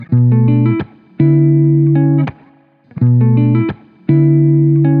Hey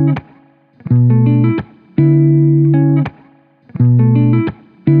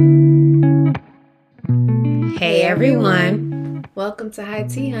everyone, welcome to High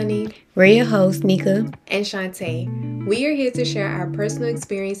Tea Honey. We're your hosts, Nika and Shantae. We are here to share our personal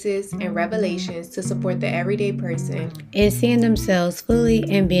experiences and revelations to support the everyday person in seeing themselves fully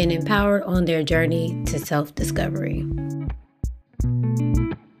and being empowered on their journey to self-discovery.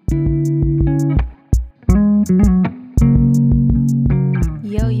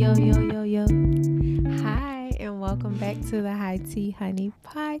 Yo. Hi, and welcome back to the High Tea Honey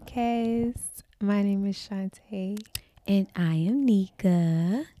podcast. My name is Shantae. And I am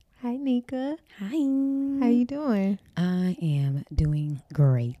Nika. Hi, Nika. Hi. How you doing? I am doing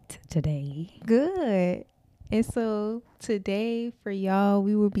great today. Good. And so today for y'all,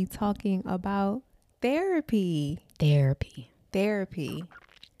 we will be talking about therapy.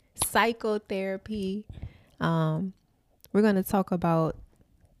 Psychotherapy. We're going to talk about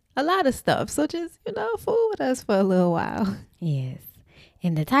a lot of stuff. So just, fool with us for a little while. Yes.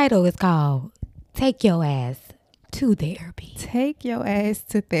 And the title is called Take Your Ass to Therapy. Take your ass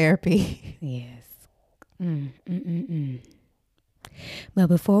to therapy. Yes. But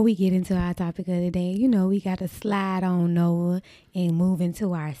before we get into our topic of the day, we got to slide on over and move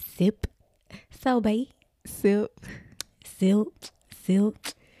into our sip. So, babe. Sip.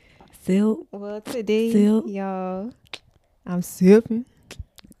 Well, today, y'all, I'm sipping.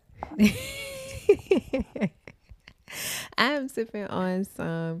 I'm sipping on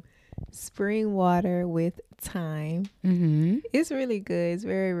some spring water with thyme. Mm-hmm. It's really good. It's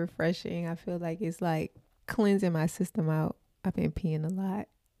very refreshing. I feel like it's like cleansing my system out. I've been peeing a lot.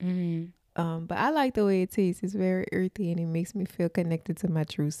 Mm-hmm. But I like the way it tastes. It's very earthy and it makes me feel connected to my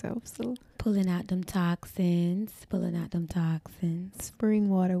true self. So pulling out them toxins. Spring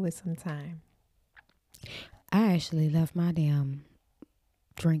water with some thyme. I actually left my damn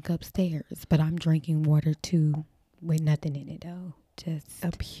drink upstairs, but I'm drinking water too with nothing in it though. Just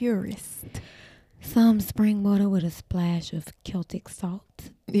a purist. Some spring water with a splash of Celtic salt.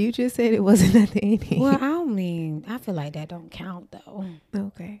 You just said it wasn't nothing in it. Well, I feel like that don't count though.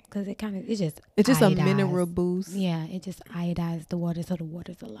 Okay. Because it's just a mineral boost. Yeah, it just iodizes the water so the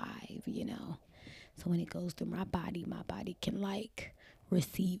water's alive, So when it goes through my body can like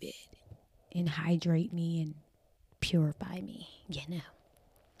receive it and hydrate me and purify me,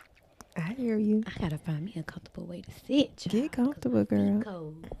 I hear you. I gotta find me a comfortable way to sit. Child. Get comfortable,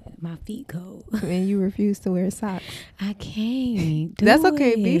 girl. My feet cold. And you refuse to wear socks. I can't. That's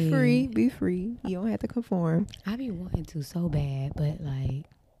okay. Be free. You don't have to conform. I be wanting to so bad, but like,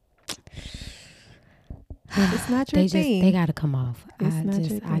 it's not your thing. They gotta come off.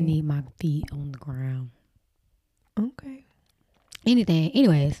 I need my feet on the ground. Okay.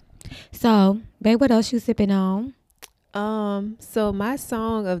 Anyways. So, babe, what else you sipping on? So my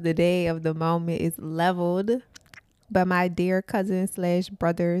song of the day of the moment is Leveled by my dear cousin /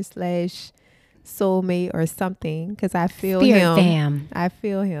 brother / soulmate or something. Because I feel Spirit fam. I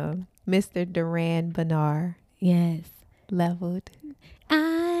feel him. Mr. Duran Bernard. Yes. Leveled.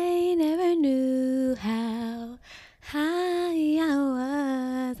 I never knew how high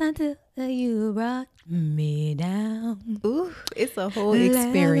I was until you brought me down. Ooh, it's a whole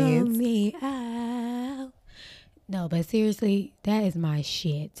experience. Level me out. No, but seriously, that is my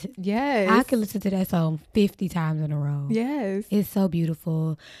shit. Yes. I could listen to that song 50 times in a row. Yes. It's so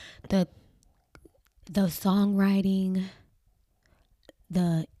beautiful. The songwriting,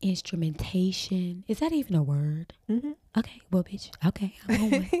 the instrumentation. Is that even a word? Mm-hmm. Okay, well, bitch. Okay, I'm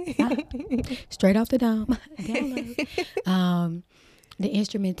on one. Straight off the dome. Download. The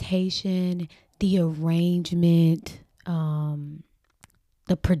instrumentation, the arrangement,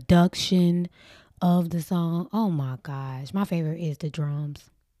 the production of the song. Oh my gosh. My favorite is the drums.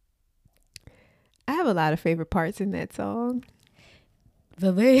 I have a lot of favorite parts in that song.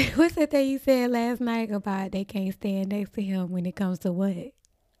 But what's that thing you said last night about they can't stand next to him when it comes to what?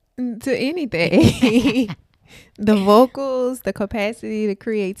 To anything. The vocals, the capacity, the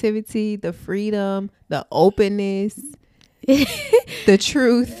creativity, the freedom, the openness. The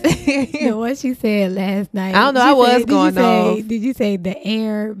truth. What she said last night. I don't know. Did you say the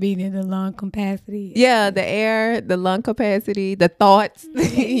air meaning the lung capacity? Yeah, the air, the lung capacity, the thoughts.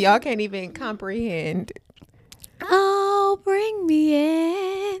 Y'all can't even comprehend. Oh, bring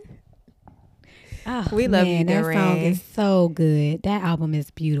me in. Oh, we love you, that Duran. song is so good. That album is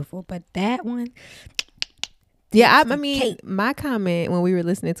beautiful, but that one. Yeah, I mean, my comment when we were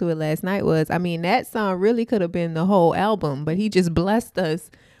listening to it last night was, that song really could have been the whole album, but he just blessed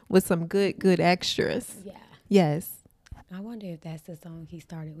us with some good extras. Yeah. Yes. I wonder if that's the song he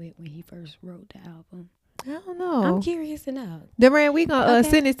started with when he first wrote the album. I don't know. I'm curious to know. Deran, we gonna Okay.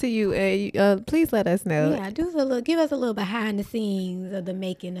 send it to you, and please let us know. Yeah, give us a little behind the scenes of the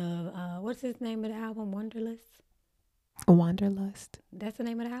making of what's his name of the album? Wanderlust. Wanderlust. That's the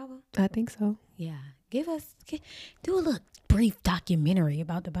name of the album. I think so. Yeah, do a little brief documentary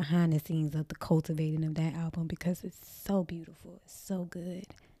about the behind the scenes of the cultivating of that album because it's so beautiful. It's so good.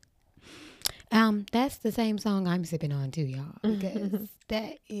 That's the same song I'm sipping on too, y'all, because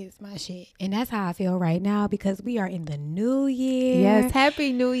that is my shit. And that's how I feel right now because we are in the new year. Yes,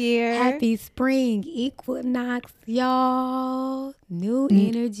 Happy New Year. Happy spring equinox, y'all. New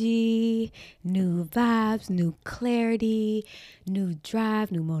energy, new vibes, new clarity, new drive,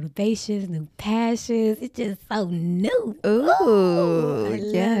 new motivations, new passions. It's just so new. Ooh, I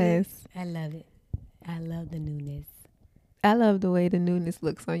love yes. it. I love it. I love the newness. I love the way the newness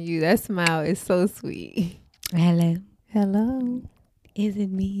looks on you. That smile is so sweet. Hello. Hello. Is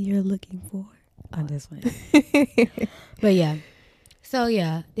it me you're looking for? On this one. But yeah. So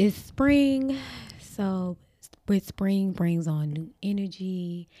yeah, it's spring. So with spring brings on new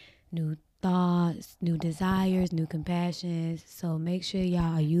energy, new thoughts, new desires, new compassions. So make sure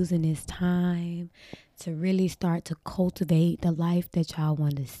y'all are using this time to really start to cultivate the life that y'all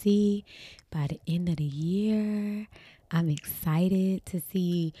want to see by the end of the year. I'm excited to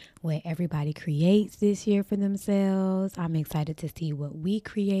see what everybody creates this year for themselves. I'm excited to see what we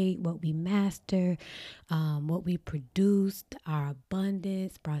create, what we master, what we produce, our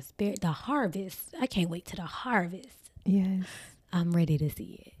abundance, prosperity, the harvest. I can't wait to the harvest. Yes. I'm ready to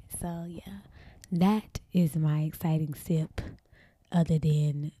see it. So yeah, that is my exciting sip. Other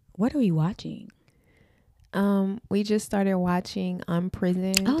than, what are we watching? We just started watching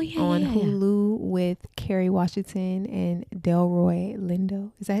Unprisoned on Hulu with Kerry Washington and Delroy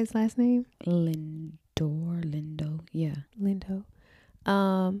Lindo. Is that his last name? Lindo. Yeah. Lindo.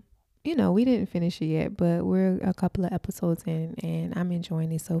 We didn't finish it yet, but we're a couple of episodes in and I'm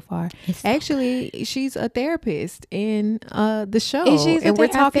enjoying it so far. Actually, she's a therapist in the show. And we're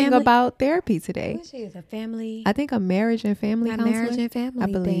talking about therapy today. She is a family. I think a marriage and family counselor. Marriage and family, I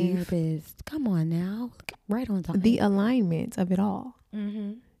believe. Therapist. Come on now. Right on time. The alignment of it all.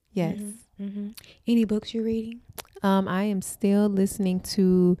 Mm-hmm. Yes. Mm-hmm. Mm-hmm. Any books you're reading? I am still listening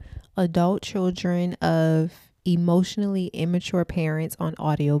to Adult Children of Emotionally Immature Parents on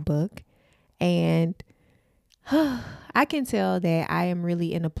audiobook. And I can tell that I am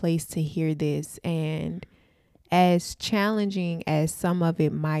really in a place to hear this. And as challenging as some of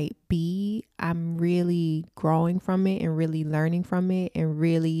it might be, I'm really growing from it and really learning from it and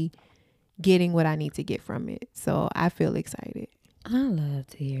really getting what I need to get from it. So I feel excited. I love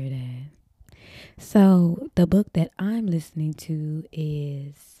to hear that. So the book that I'm listening to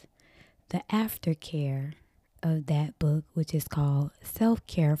is the aftercare of that book, which is called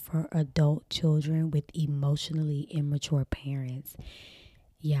Self-Care for Adult Children with Emotionally Immature Parents.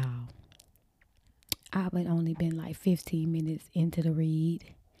 Y'all, I've only been like 15 minutes into the read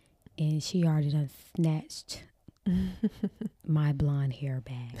and she already done snatched my blonde hair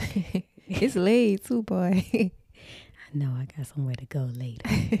back. It's late too, boy. I know I got somewhere to go later.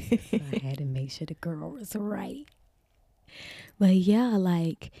 So I had to make sure the girl was right. But yeah,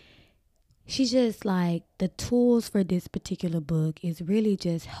 like, she's just like, the tools for this particular book is really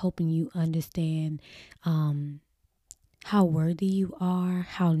just helping you understand how worthy you are,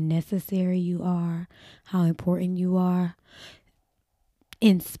 how necessary you are, how important you are,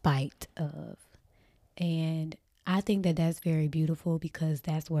 in spite of. And I think that that's very beautiful because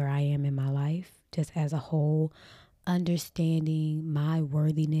that's where I am in my life, just as a whole, understanding my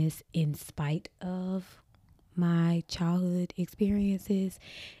worthiness in spite of my childhood experiences.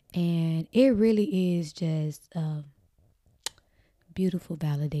 And it really is just a beautiful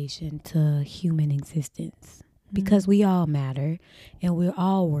validation to human existence because we all matter and we're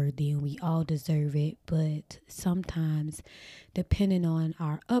all worthy and we all deserve it. But sometimes, depending on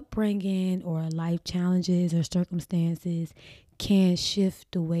our upbringing or life challenges or circumstances, can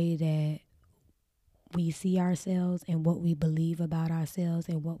shift the way that we see ourselves and what we believe about ourselves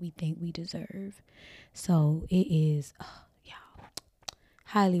and what we think we deserve. So it is, y'all,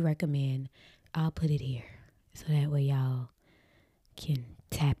 highly recommend. I'll put it here so that way y'all can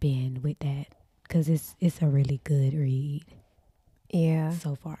tap in with that because it's a really good read. Yeah.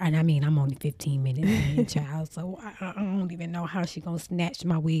 So far. And I mean, I'm only 15 minutes in, child, so I don't even know how she gonna snatch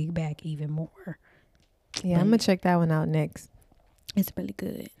my wig back even more. Yeah, I'm gonna check that one out next. It's really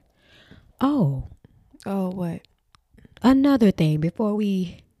good. Oh, what? Another thing before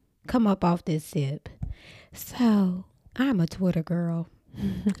we come up off this sip. So, I'm a Twitter girl.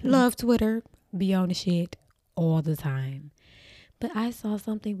 Love Twitter. Be on the shit all the time. But I saw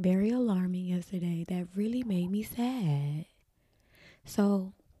something very alarming yesterday that really made me sad.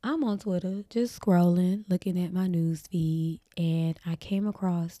 So I'm on Twitter, just scrolling, looking at my news feed, and I came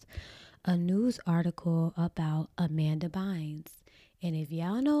across a news article about Amanda Bynes. And if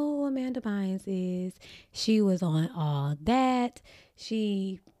y'all know who Amanda Bynes is, she was on All That.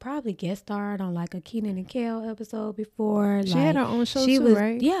 She probably guest starred on like a Keenan and Kel episode before. She like, had her own show she too, was,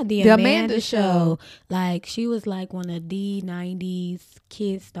 right? Yeah, the Amanda Show. Like, she was like one of the 90s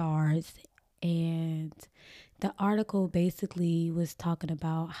kid stars. And the article basically was talking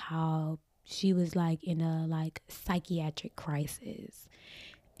about how she was like in a like psychiatric crisis.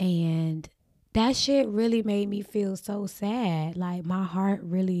 And that shit really made me feel so sad. Like, my heart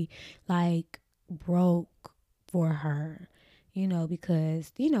really like broke for her,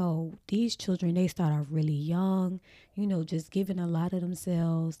 because these children, they start off really young, just giving a lot of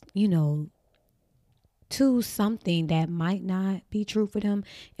themselves, to something that might not be true for them.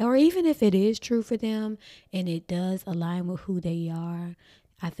 Or even if it is true for them and it does align with who they are,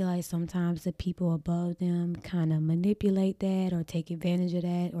 I feel like sometimes the people above them kind of manipulate that or take advantage of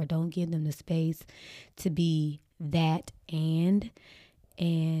that or don't give them the space to be that. And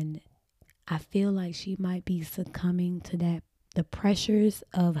I feel like she might be succumbing to that, the pressures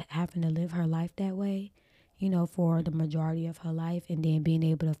of having to live her life that way, for the majority of her life, and then being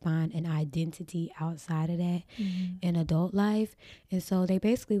able to find an identity outside of that in adult life. And so they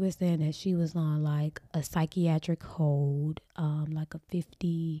basically were saying that she was on like a psychiatric hold, like a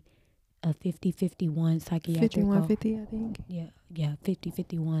 50-51 psychiatric 5150, I think. Yeah,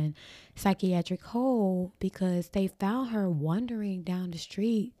 50-51 psychiatric hold, because they found her wandering down the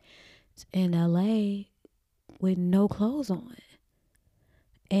street in LA with no clothes on.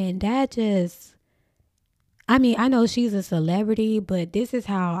 And that just, I mean, I know she's a celebrity, but this is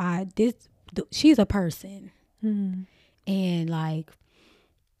how she's a person. And like,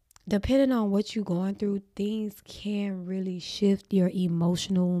 depending on what you're going through, things can really shift your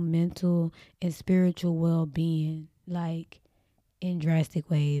emotional, mental, and spiritual well-being, like in drastic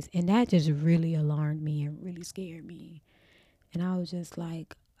ways. And that just really alarmed me and really scared me. And I was just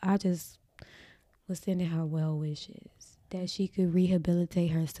like, I just was sending her well wishes that she could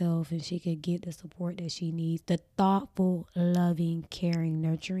rehabilitate herself and she could get the support that she needs, the thoughtful, loving, caring,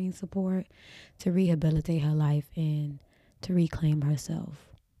 nurturing support to rehabilitate her life and to reclaim herself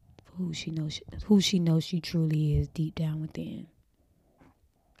for who she knows she truly is deep down within.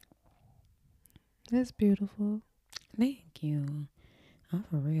 That's beautiful. Thank you. Oh,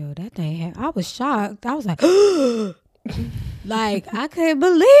 for real, that thing I was shocked. I was like, like, I couldn't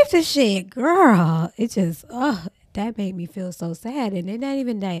believe the shit, girl. It just, that made me feel so sad. And it's not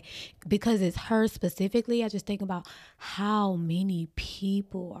even that because it's her specifically. I just think about how many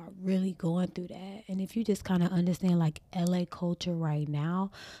people are really going through that. And if you just kind of understand like LA culture right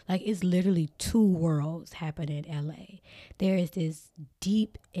now, like it's literally two worlds happening in LA. There is this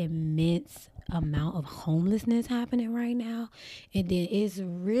deep, immense amount of homelessness happening right now, and then it's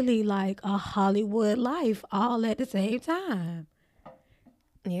really like a Hollywood life all at the same time.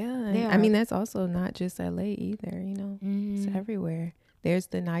 Yeah, I mean that's also not just LA either, It's everywhere. There's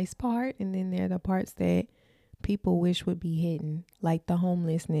the nice part, and then there are the parts that people wish would be hidden, like the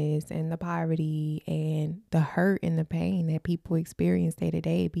homelessness and the poverty and the hurt and the pain that people experience day to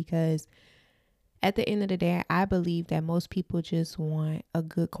day. Because at the end of the day, I believe that most people just want a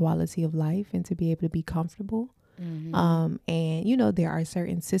good quality of life and to be able to be comfortable. And there are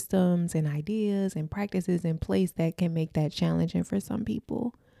certain systems and ideas and practices in place that can make that challenging for some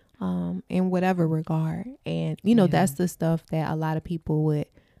people, in whatever regard. And that's the stuff that a lot of people would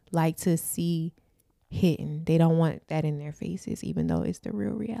like to see hidden. They don't want that in their faces, even though it's the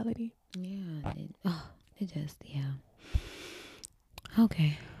real reality.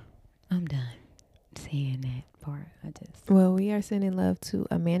 Okay, I'm done saying that part. Well, we are sending love to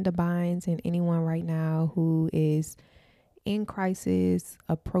Amanda Bynes and anyone right now who is in crisis,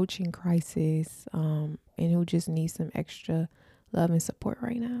 approaching crisis, and who just needs some extra love and support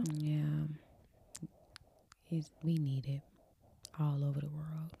right now. Yeah, we need it all over the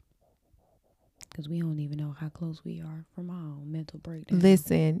world, because we don't even know how close we are from our own mental breakdown.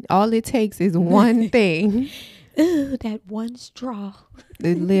 Listen, all it takes is one thing. Ooh, that one straw.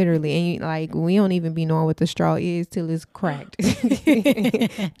 Literally. And we don't even be knowing what the straw is till it's cracked.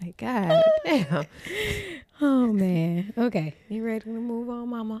 Like, God damn. Oh, man. Okay. You ready to move on,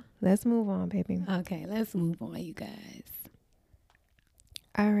 mama? Let's move on, baby. Okay, let's move on, you guys.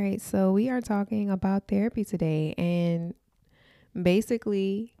 All right. So we are talking about therapy today. And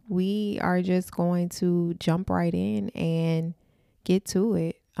basically, we are just going to jump right in and get to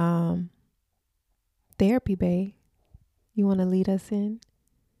it. therapy, babe? You want to lead us in?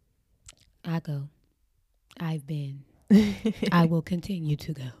 I go. I've been. I will continue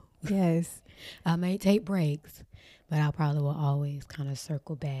to go. Yes. I may take breaks, but I probably will always kind of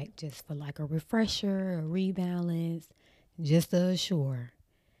circle back just for like a refresher, a rebalance, just to assure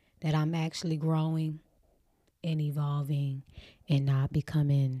that I'm actually growing and evolving and I'm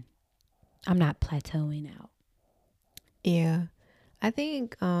not plateauing out. Yeah. I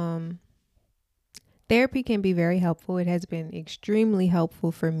think therapy can be very helpful. It has been extremely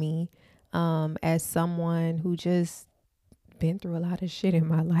helpful for me as someone who just been through a lot of shit in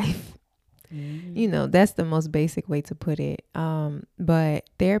my life. Mm-hmm. That's the most basic way to put it. But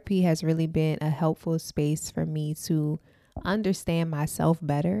therapy has really been a helpful space for me to understand myself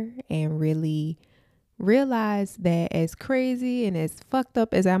better and really realize that as crazy and as fucked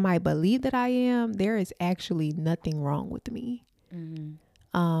up as I might believe that I am, there is actually nothing wrong with me.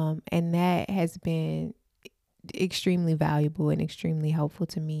 And that has been extremely valuable and extremely helpful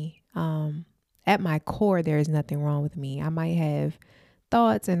to me. At my core, there is nothing wrong with me. I might have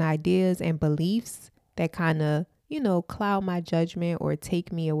thoughts and ideas and beliefs that kind of, cloud my judgment or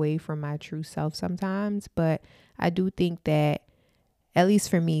take me away from my true self sometimes. But I do think that, at least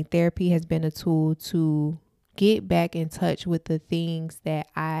for me, therapy has been a tool to get back in touch with the things that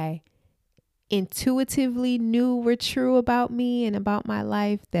I intuitively knew were true about me and about my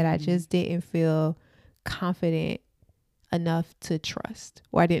life that I just didn't feel confident enough to trust,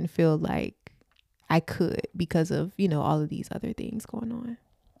 or I didn't feel like I could because of, all of these other things going on.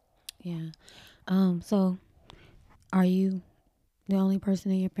 Yeah. So are you the only person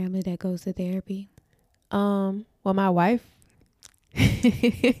in your family that goes to therapy? Well, my wife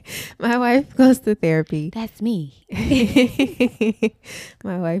my wife goes to therapy. That's me.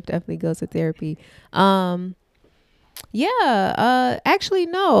 My wife definitely goes to therapy. Actually,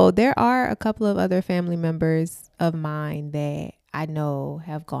 no, there are a couple of other family members of mine that I know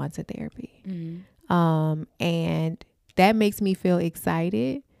have gone to therapy. And that makes me feel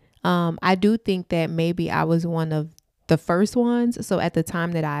excited. I do think that maybe I was one of the first ones. So at the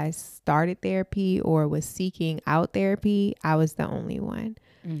time that I started therapy or was seeking out therapy, I was the only one.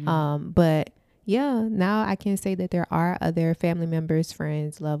 But yeah, now I can say that there are other family members,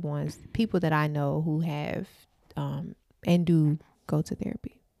 friends, loved ones, people that I know who have and do go to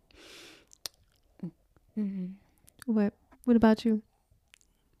therapy. What about you?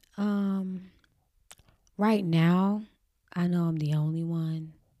 Right now, I know I'm the only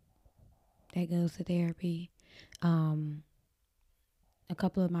one that goes to therapy. A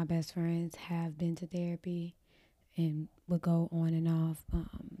couple of my best friends have been to therapy and would go on and off.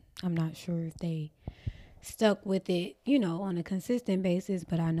 I'm not sure if they stuck with it, on a consistent basis,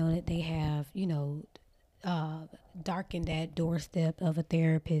 but I know that they have, darkened that doorstep of a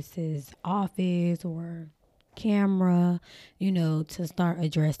therapist's office or camera, to start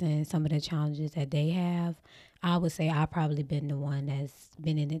addressing some of the challenges that they have. I would say I've probably been the one that's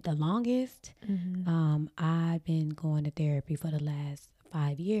been in it the longest. I've been going to therapy for the last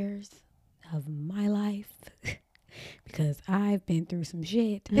 5 years of my life because I've been through some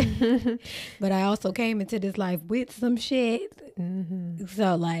shit. But I also came into this life with some shit.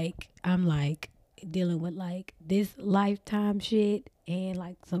 So I'm dealing with this lifetime shit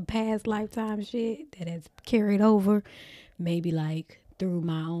and some past lifetime shit that has carried over, maybe through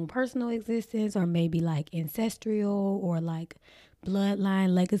my own personal existence, or maybe ancestral or bloodline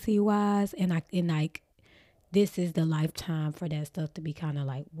legacy wise, and this is the lifetime for that stuff to be kind of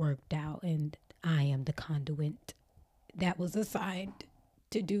worked out, and I am the conduit that was assigned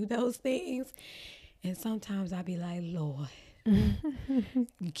to do those things. And sometimes I be like, Lord,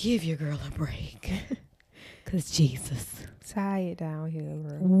 give your girl a break. Cause Jesus, tired down here,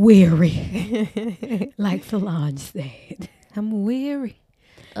 bro. Weary. Like Solange said, I'm weary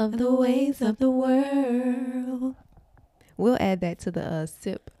of the ways of the world. We'll add that to the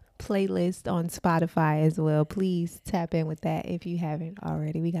SIP playlist on Spotify as well. Please tap in with that if you haven't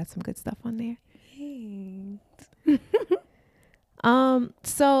already. We got some good stuff on there.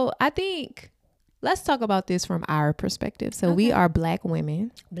 So I think let's talk about this from our perspective. So we are Black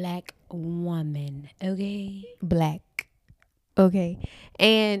women. Black woman. Okay. Black. Okay.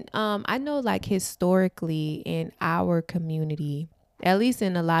 And I know historically in our community, at least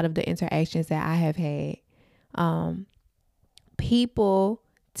in a lot of the interactions that I have had, people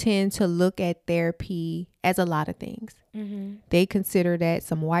tend to look at therapy as a lot of things. They consider that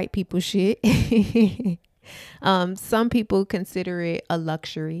some white people shit. Some people consider it a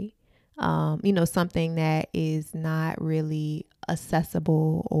luxury, something that is not really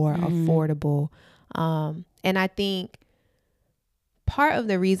accessible or affordable. And I think part of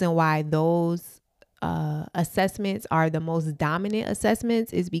the reason why those assessments are the most dominant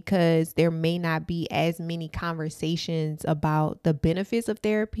assessments is because there may not be as many conversations about the benefits of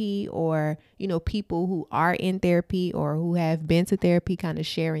therapy, or, you know, people who are in therapy or who have been to therapy kind of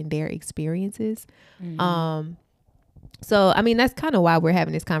sharing their experiences. So, I mean, that's kind of why we're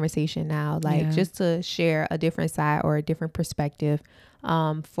having this conversation now, like just to share a different side or a different perspective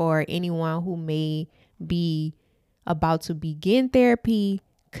for anyone who may be about to begin therapy,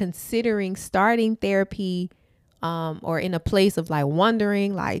 considering starting therapy, or in a place of like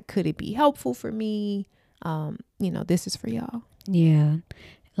wondering, like, could it be helpful for me? You know, this is for y'all. Yeah.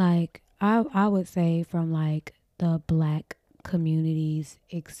 Like I would say from like the Black community's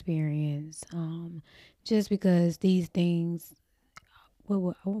experience, just because these things,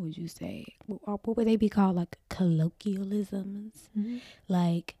 what would you say? What would they be called? Like colloquialisms? Mm-hmm.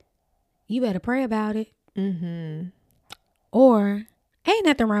 Like, you better pray about it. Mm-hmm. Or, ain't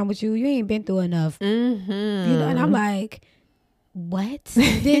nothing wrong with you. You ain't been through enough. Mm-hmm. You know, and I'm like, what?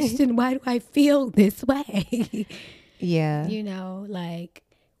 Why do I feel this way? Yeah. You know, like,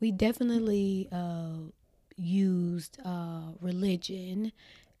 we definitely used religion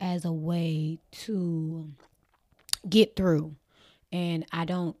as a way to get through. And I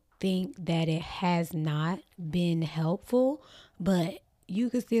don't think that it has not been helpful, but you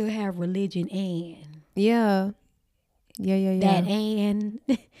can still have religion and Yeah. that and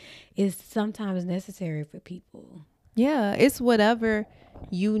is sometimes necessary for people. Yeah, it's whatever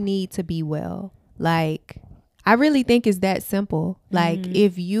you need to be well. Like, I really think it's that simple. Like,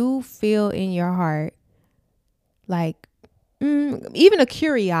 if you feel in your heart, like, even a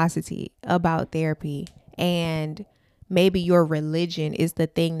curiosity about therapy, and maybe your religion is the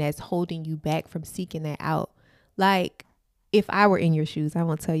thing that's holding you back from seeking that out. Like, if I were in your shoes, I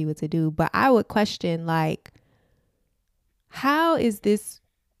won't tell you what to do, but I would question, like, how is this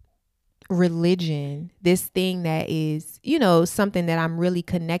religion, this thing that is, you know, something that I'm really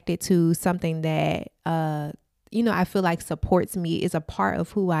connected to, something that, you know, I feel like supports me, is a part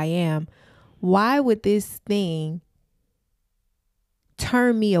of who I am. Why would this thing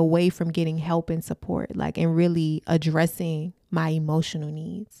turn me away from getting help and support, like, and really addressing my emotional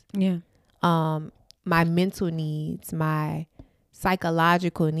needs? Yeah. My mental needs, my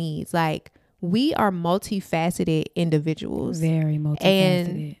psychological needs. Like, we are multifaceted individuals. Very multifaceted.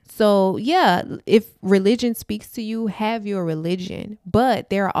 And so, yeah, if religion speaks to you, have your religion.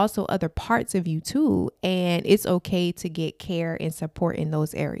 But there are also other parts of you too. And it's okay to get care and support in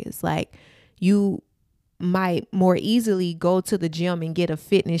those areas. Like, you might more easily go to the gym and get a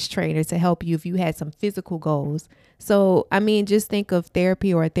fitness trainer to help you if you had some physical goals. So, I mean, just think of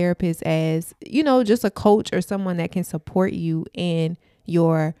therapy or a therapist as, you know, just a coach or someone that can support you in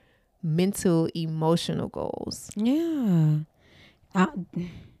your mental, emotional goals. Yeah.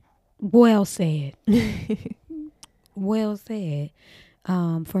 Well said. Well said.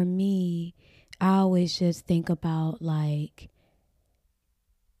 For me, I always just think about, like,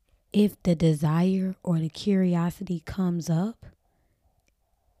 if the desire or the curiosity comes up,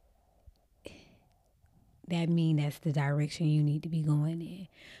 that means that's the direction you need to be going in.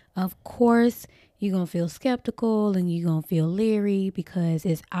 Of course, you're going to feel skeptical and you're going to feel leery because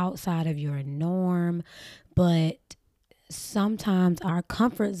it's outside of your norm. But sometimes our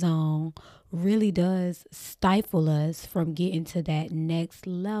comfort zone really does stifle us from getting to that next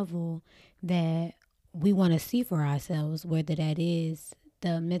level that we want to see for ourselves, whether that is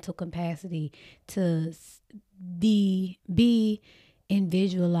the mental capacity to be and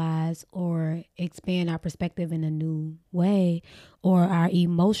visualize or expand our perspective in a new way, or our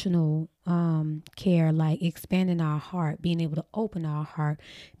emotional care, like expanding our heart, being able to open our heart,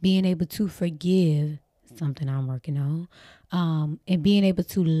 being able to forgive, something I'm working on, and being able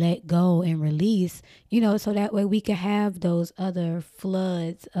to let go and release, you know, so that way we can have those other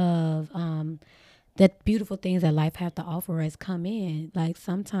floods of the beautiful things that life has to offer us come in. Like,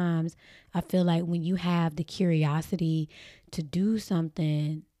 sometimes I feel like when you have the curiosity to do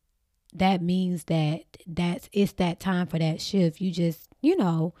something, that means that it's that time for that shift. You just, you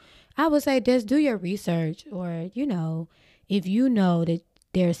know, I would say just do your research, or, you know, if you know that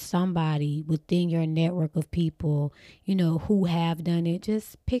there's somebody within your network of people, you know, who have done it,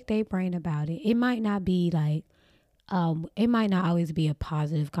 just pick their brain about it. It might not be like, it might not always be a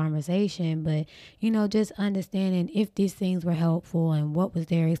positive conversation, but, you know, just understanding if these things were helpful and what was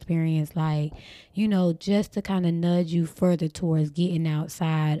their experience like, you know, just to kind of nudge you further towards getting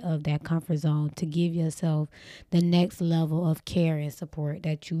outside of that comfort zone to give yourself the next level of care and support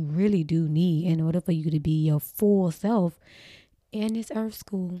that you really do need in order for you to be your full self in this earth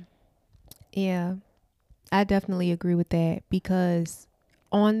school. Yeah, I definitely agree with that, because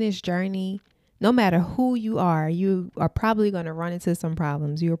on this journey, no matter who you are probably going to run into some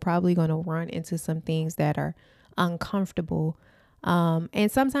problems. You're probably going to run into some things that are uncomfortable.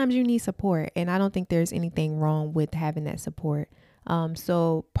 And sometimes you need support. And I don't think there's anything wrong with having that support.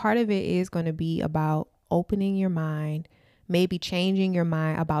 So part of it is going to be about opening your mind, maybe changing your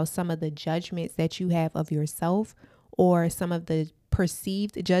mind about some of the judgments that you have of yourself, or some of the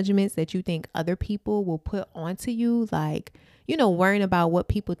perceived judgments that you think other people will put onto you. Like, worrying about what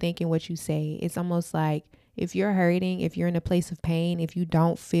people think and what you say. It's almost like if you're hurting, if you're in a place of pain, if you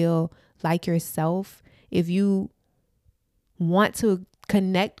don't feel like yourself, if you want to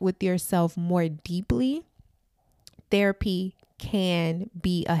connect with yourself more deeply, therapy can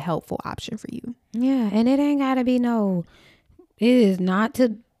be a helpful option for you. Yeah, and it ain't gotta be it is not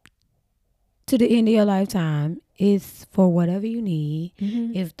to the end of your lifetime. It's for whatever you need.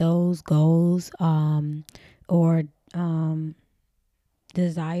 Mm-hmm. If those goals or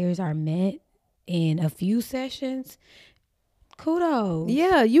desires are met in a few sessions, kudos.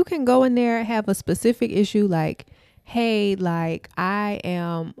 Yeah, you can go in there, have a specific issue like, hey, like I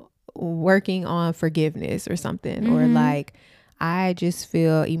am working on forgiveness or something, or like I just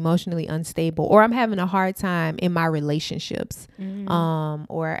feel emotionally unstable, or I'm having a hard time in my relationships,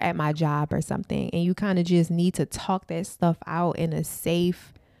 or at my job or something. And you kind of just need to talk that stuff out in a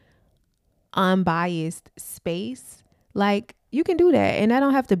safe, unbiased space. Like, you can do that. And I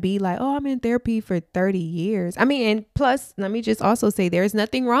don't have to be like, oh, I'm in therapy for 30 years. I mean, and plus, let me just also say there's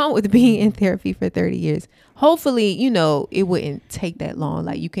nothing wrong with being in therapy for 30 years. Hopefully, it wouldn't take that long.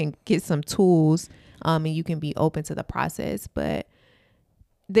 Like, you can get some tools, and you can be open to the process. But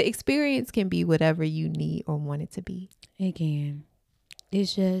the experience can be whatever you need or want it to be. Again,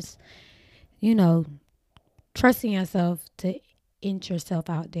 it's just, trusting yourself to inch yourself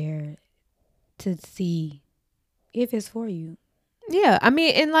out there to see if it's for you. Yeah, I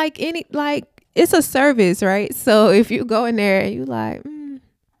mean, and it's a service, right? So if you go in there and you like,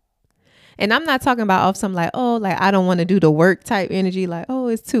 and I'm not talking about off some like, oh, like I don't want to do the work type energy, like, oh,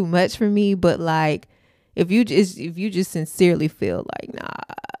 it's too much for me. But like, if you just sincerely feel like,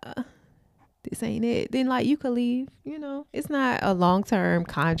 nah, this ain't it, then like you could leave. It's not a long-term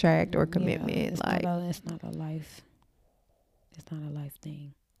contract or commitment. It's not a life. It's not a life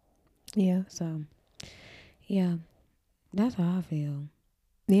thing. Yeah. So, yeah, that's how I feel.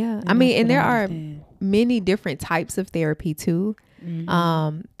 Yeah. I mean, and there are many different types of therapy too.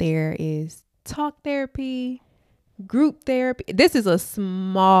 There is talk therapy, group therapy. This is a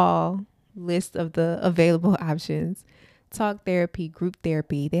small list of the available options. Talk therapy, group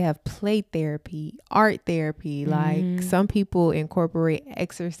therapy. They have play therapy, art therapy. Like, some people incorporate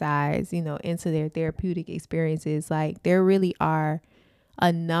exercise, into their therapeutic experiences. Like, there really are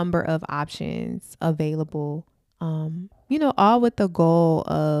a number of options available, all with the goal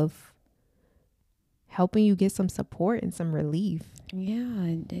of helping you get some support and some relief. Yeah,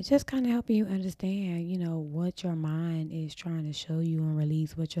 and it's just kind of helping you understand, what your mind is trying to show you and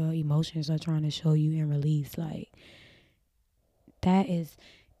release, what your emotions are trying to show you and release. Like,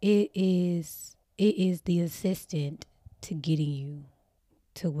 it is the assistant to getting you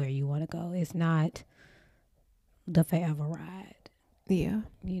to where you want to go. It's not the forever ride. Yeah.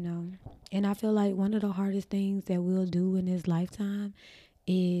 And I feel like one of the hardest things that we'll do in this lifetime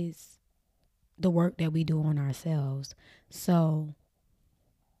is the work that we do on ourselves. So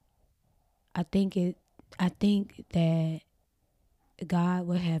I think that God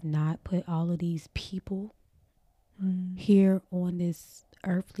would have not put all of these people here on this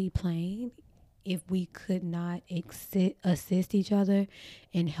earthly plane if we could not assist each other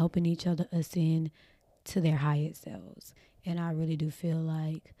in helping each other ascend to their highest selves. And I really do feel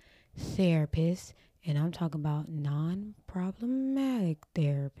like therapists, and I'm talking about non-problematic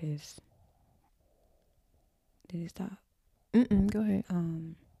therapists. Did it stop? Go ahead.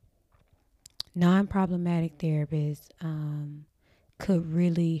 Non-problematic therapists could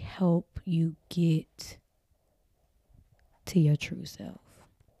really help you get to your true self.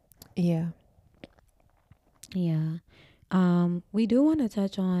 Yeah. Yeah. We do want to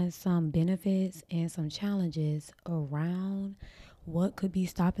touch on some benefits and some challenges around what could be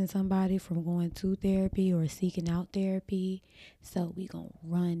stopping somebody from going to therapy or seeking out therapy. So we're going to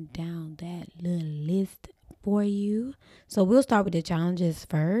run down that little list for you. So we'll start with the challenges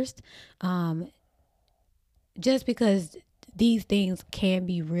first. Just because these things can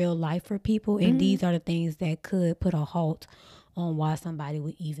be real life for people, and these are the things that could put a halt on why somebody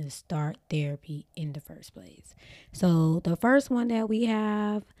would even start therapy in the first place. So the first one that we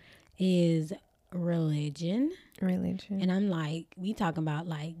have is religion. Religion. And I'm like, we talking about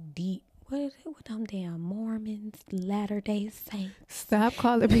like deep what is it with them damn Mormons, Latter-day Saints? Stop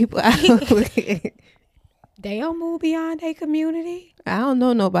calling people out. They don't move beyond their community. I don't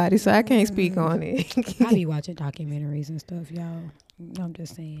know nobody, so I can't speak on it. I be watching documentaries and stuff, y'all. I'm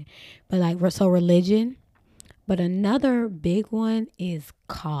just saying. But like, so religion. But another big one is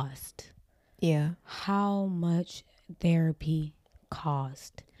cost. Yeah. How much therapy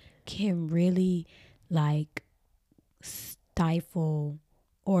cost can really like stifle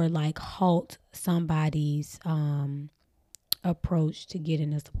or like halt somebody's approach to getting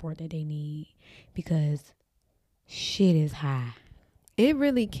the support that they need, because shit is high. It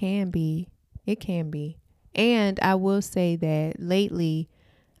really can be. It can be. And I will say that lately,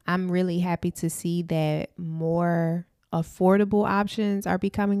 I'm really happy to see that more affordable options are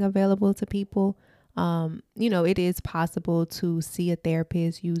becoming available to people. It is possible to see a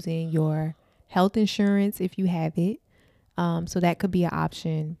therapist using your health insurance if you have it. So that could be an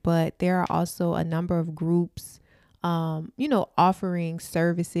option. But there are also a number of groups, offering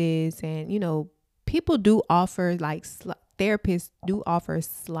services, and, people do offer like therapists do offer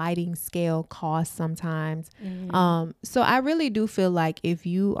sliding scale costs sometimes. So I really do feel like if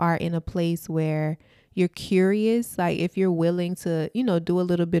you are in a place where you're curious, like if you're willing to, do a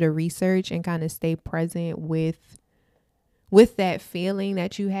little bit of research and kind of stay present with that feeling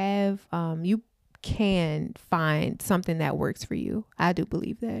that you have, you can find something that works for you. I do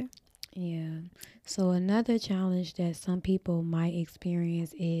believe that. Yeah. So another challenge that some people might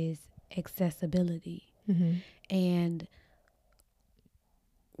experience is accessibility. And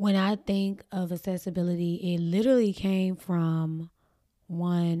when I think of accessibility, it literally came from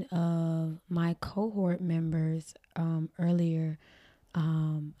one of my cohort members earlier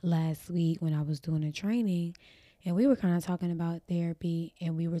last week when I was doing a training, and we were kind of talking about therapy,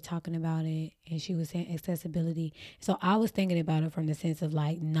 and we were talking about it, and she was saying accessibility. So I was thinking about it from the sense of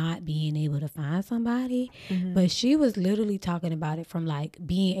like not being able to find somebody, but she was literally talking about it from like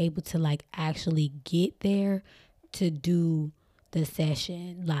being able to like actually get there to do the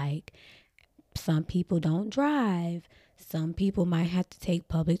session. Like, some people don't drive. Some people might have to take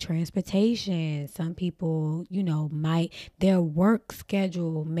public transportation. Some people, their work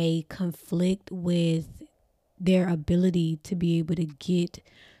schedule may conflict with their ability to be able to get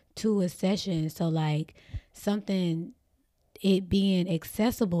to a session. So like it being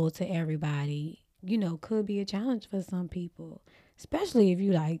accessible to everybody, could be a challenge for some people, especially if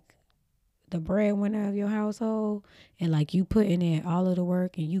you like the breadwinner of your household and like you putting in all of the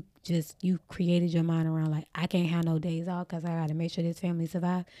work, and you created your mind around like, I can't have no days off because I got to make sure this family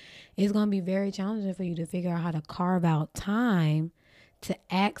survive. It's going to be very challenging for you to figure out how to carve out time to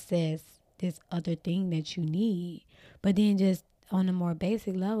access this other thing that you need. But then just on a more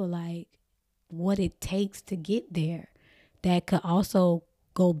basic level, like what it takes to get there, that could also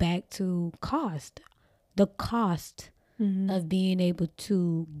go back to cost. The cost of being able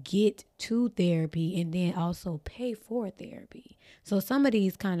to get to therapy and then also pay for therapy. So some of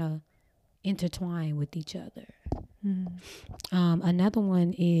these kind of intertwine with each other. Another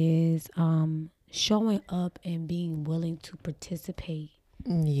one is showing up and being willing to participate.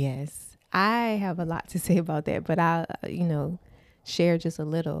 Yes. I have a lot to say about that, but I'll, share just a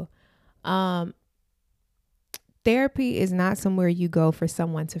little. Therapy is not somewhere you go for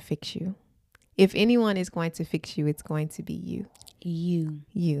someone to fix you. If anyone is going to fix you, it's going to be you.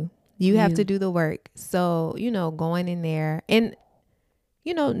 You have to do the work. So, going in there and,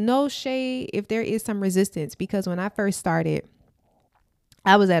 no shade if there is some resistance, because when I first started,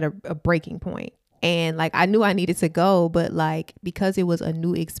 I was at a breaking point, and like, I knew I needed to go, but like, because it was a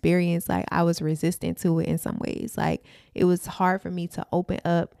new experience, like I was resistant to it in some ways. Like, it was hard for me to open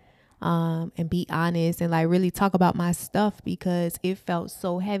up and be honest and like really talk about my stuff, because it felt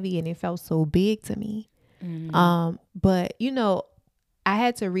so heavy and it felt so big to me. But I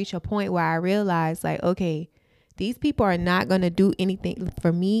had to reach a point where I realized like, okay, these people are not going to do anything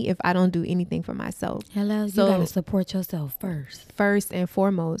for me if I don't do anything for myself. So you got to support yourself first and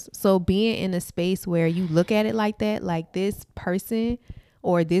foremost. So being in a space where you look at it like that, like this person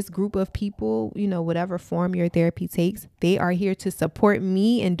or this group of people, whatever form your therapy takes, they are here to support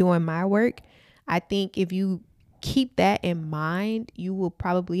me in doing my work. I think if you keep that in mind, you will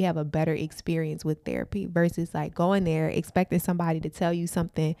probably have a better experience with therapy versus like going there expecting somebody to tell you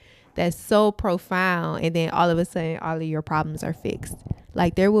something that's so profound and then all of a sudden all of your problems are fixed.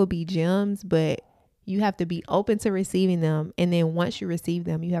 Like, there will be gems, but you have to be open to receiving them. And then once you receive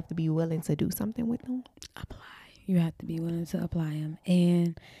them, you have to be willing to do something with them. You have to be willing to apply them.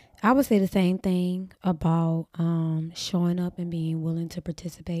 And I would say the same thing about showing up and being willing to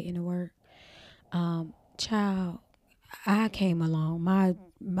participate in the work. Child, I came along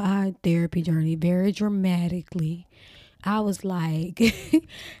my therapy journey very dramatically. I was like,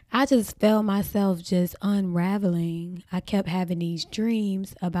 I just felt myself just unraveling. I kept having these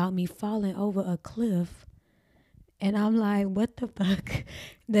dreams about me falling over a cliff. And I'm like, what the fuck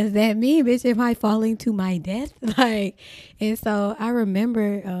does that mean, bitch? Am I falling to my death? Like, and so I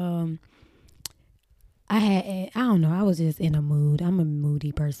remember, I don't know, I was just in a mood. I'm a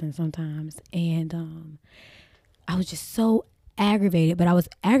moody person sometimes. And, I was just so aggravated, but I was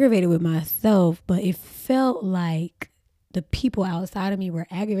aggravated with myself, but it felt like the people outside of me were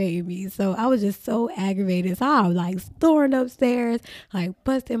aggravating me. So I was just so aggravated. So I was like storming upstairs, like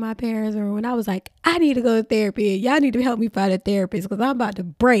busting my parents' room. And I was like, I need to go to therapy. Y'all need to help me find a therapist because I'm about to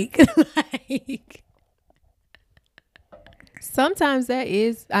break. Like, Sometimes that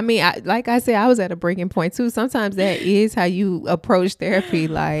is, I mean, like I said, I was at a breaking point too. Sometimes that is how you approach therapy.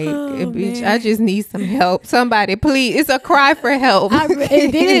 Like, bitch, I just need some help. Somebody, please. It's a cry for help.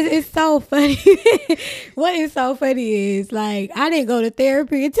 It's so funny. What is so funny is like, I didn't go to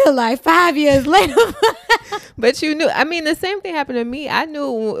therapy until like 5 years later. But you knew, I mean, the same thing happened to me. I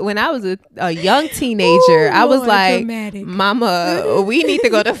knew when I was a young teenager, I was like, dramatic. Mama, we need to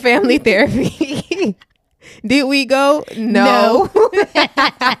go to family therapy. Did we go? No.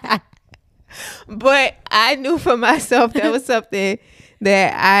 But I knew for myself that was something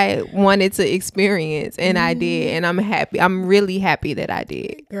that I wanted to experience, and I did, and I'm happy. I'm really happy that I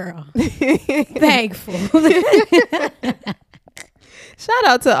did. Girl. Thankful. Shout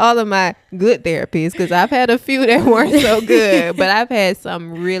out to all of my good therapists, because I've had a few that weren't so good, but I've had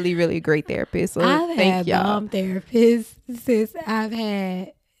some really, really great therapists. So I've thank had y'all. bomb therapists since I've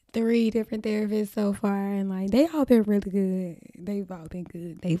had 3 different therapists so far, and like they all been really good. They've all been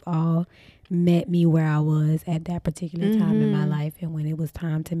good. They've all met me where I was at that particular time in my life, and when it was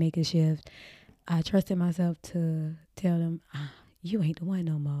time to make a shift, I trusted myself to tell them, you ain't the one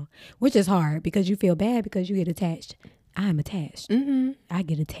no more, which is hard because you feel bad because you get attached. I'm attached. I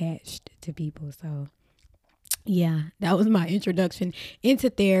get attached to people. So yeah, that was my introduction into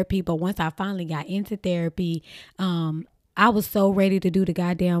therapy. But once I finally got into therapy, I was so ready to do the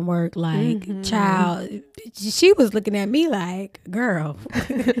goddamn work. Like, child, she was looking at me like, girl,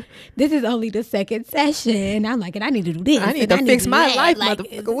 this is only the second session. I'm like, and I need to do this. I need to fix my life, like,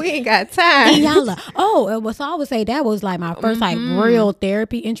 motherfucker. We ain't got time. Iyanla. So I would say that was like my first like real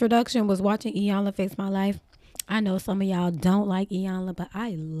therapy introduction was watching Iyanla Fix My Life. I know some of y'all don't like Iyanla, but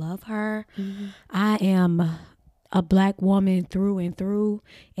I love her. I am a Black woman through and through,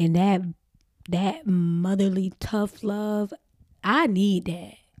 and that motherly tough love, I need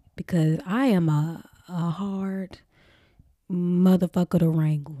that because I am a hard motherfucker to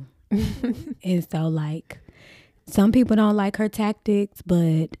wrangle. And so like some people don't like her tactics,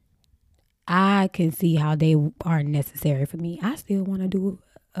 but I can see how they are necessary for me. I still want to do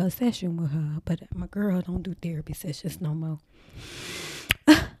a session with her, but my girl don't do therapy sessions no more.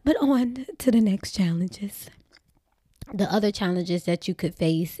 But on to the next challenges. The other challenges that you could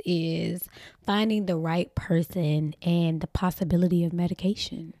face is finding the right person and the possibility of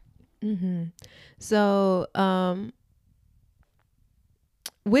medication. So,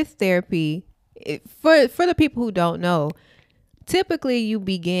 with therapy, for the people who don't know, typically you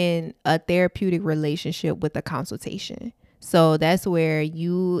begin a therapeutic relationship with a consultation. So that's where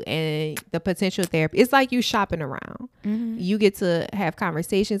you and the potential therapist, it's like you shopping around. You get to have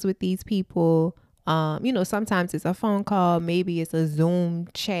conversations with these people. Sometimes it's a phone call, maybe it's a Zoom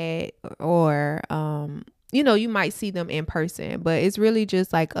chat, or, you might see them in person, but it's really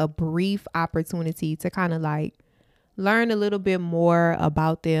just like a brief opportunity to kind of like learn a little bit more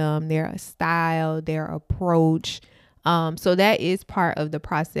about them, their style, their approach. So that is part of the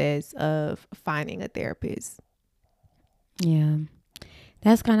process of finding a therapist. Yeah,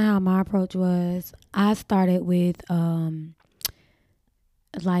 that's kind of how my approach was. I started with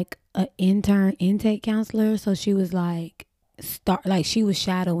like an intern intake counselor. So she was like she was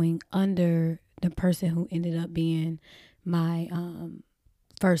shadowing under the person who ended up being my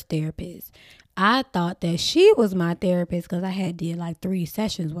first therapist. I thought that she was my therapist because I had did like 3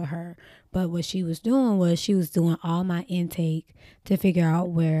 sessions with her. But what she was doing was she was doing all my intake to figure out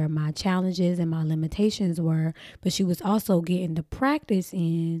where my challenges and my limitations were. But she was also getting the practice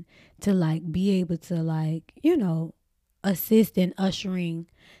in to like be able to like, assist in ushering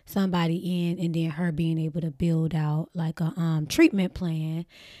somebody in, and then her being able to build out like a treatment plan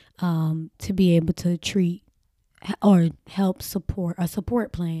to be able to treat or help support a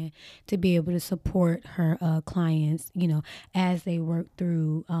support plan to be able to support her clients, as they work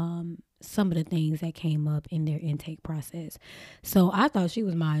through some of the things that came up in their intake process. So I thought she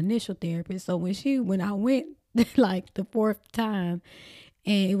was my initial therapist. So when I went like the fourth time,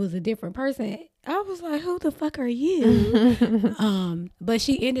 and it was a different person. I was like, who the fuck are you? But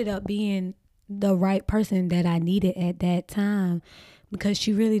she ended up being the right person that I needed at that time, because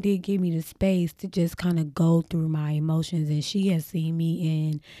she really did give me the space to just kind of go through my emotions, and she has seen me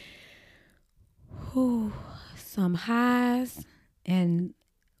in some highs and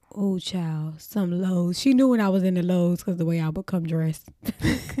child, some lows. She knew when I was in the lows because the way I would come dressed.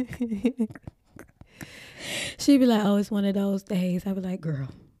 She'd be like, oh, it's one of those days. I'd be like, girl.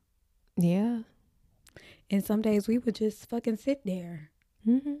 Yeah. And some days we would just fucking sit there.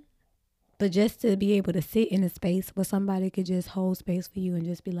 Mm-hmm. But just to be able to sit in a space where somebody could just hold space for you and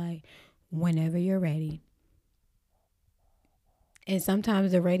just be like, whenever you're ready. And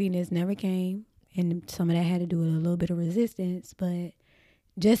sometimes the readiness never came. And some of that had to do with a little bit of resistance. But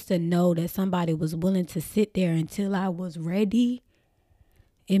just to know that somebody was willing to sit there until I was ready,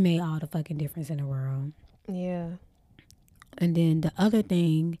 it made all the fucking difference in the world. Yeah. And then the other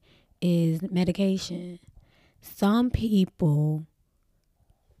thing is medication. Some people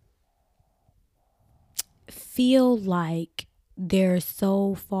feel like they're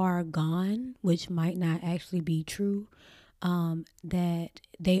so far gone, which might not actually be true, that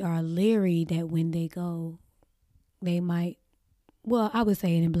they are leery that when they go, they might, well, I would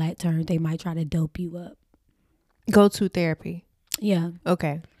say it in black terms, they might try to dope you up. Go to therapy. Yeah.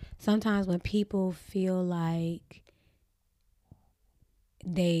 Okay. Sometimes when people feel like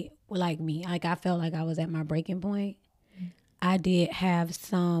they, like me, like I felt like I was at my breaking point, I did have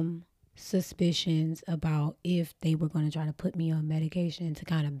some suspicions about if they were going to try to put me on medication to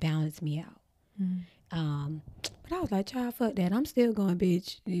kind of balance me out. But I was like, child, fuck that. I'm still going,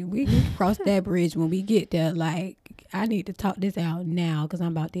 bitch. We can cross that bridge when we get there. Like, I need to talk this out now because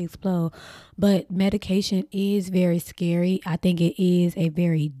I'm about to explode. But medication is very scary. I think it is a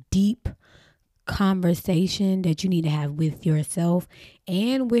very deep conversation that you need to have with yourself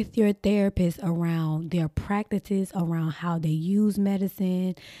and with your therapist around their practices, around how they use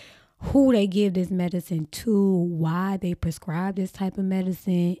medicine, who they give this medicine to, why they prescribe this type of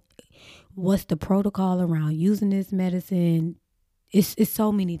medicine, what's the protocol around using this medicine. It's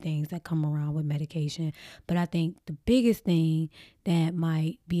so many things that come around with medication. But I think the biggest thing that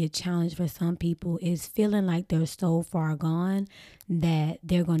might be a challenge for some people is feeling like they're so far gone that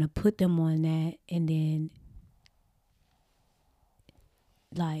they're going to put them on that, and then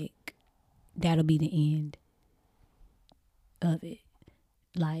like that'll be the end of it.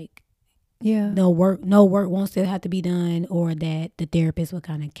 Like, yeah, no work won't still have to be done, or that the therapist will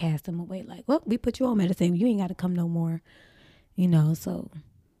kind of cast them away. Like, well, we put you on medicine. You ain't got to come no more. You know, so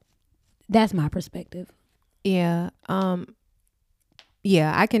that's my perspective. Yeah.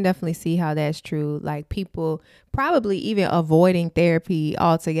 Yeah, I can definitely see how that's true. Like people probably even avoiding therapy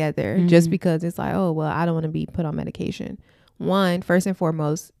altogether just because it's like, oh, well, I don't want to be put on medication. One, first and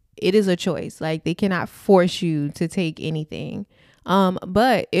foremost, it is a choice. Like they cannot force you to take anything.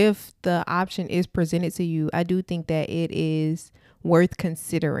 But if the option is presented to you, I do think that it is worth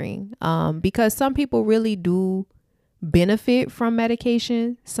considering. Because some people really do benefit from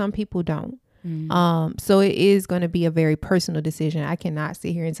medication. Some people don't. So it is going to be a very personal decision. I cannot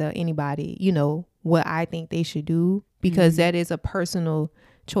sit here and tell anybody, you know, what I think they should do, because that is a personal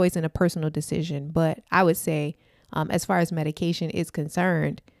choice and a personal decision. But I would say, as far as medication is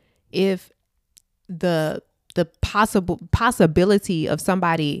concerned, if the possibility of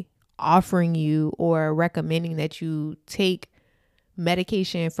somebody offering you or recommending that you take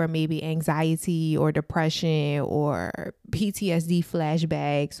medication for maybe anxiety or depression or PTSD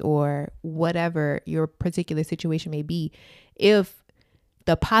flashbacks or whatever your particular situation may be, if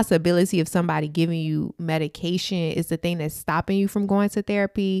the possibility of somebody giving you medication is the thing that's stopping you from going to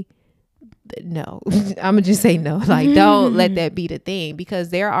therapy, no. I'm gonna just say no. Like, don't let that be the thing, because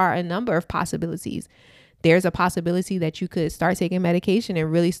there are a number of possibilities. There's a possibility that you could start taking medication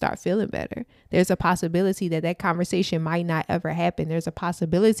and really start feeling better. There's a possibility that that conversation might not ever happen. There's a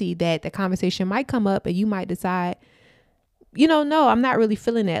possibility that the conversation might come up and you might decide, you know, no, I'm not really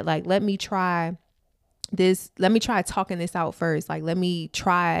feeling that. Like, let me try this. Let me try talking this out first. Like, let me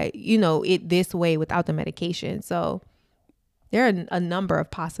try, you know, it this way without the medication. So there are a number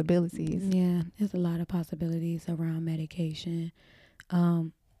of possibilities. Yeah, there's a lot of possibilities around medication.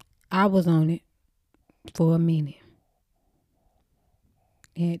 I was on it for a minute.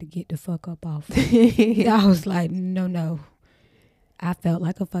 I had to get the fuck up off. I was like, no. I felt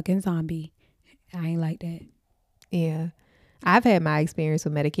like a fucking zombie. I ain't like that. Yeah. I've had my experience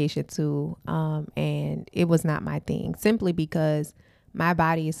with medication too. And it was not my thing, simply because my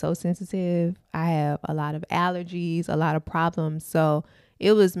body is so sensitive. I have a lot of allergies, a lot of problems. So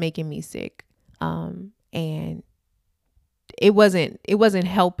it was making me sick. and it wasn't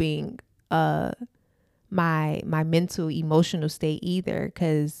helping my mental emotional state either,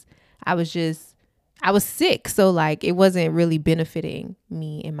 because I was sick, so like it wasn't really benefiting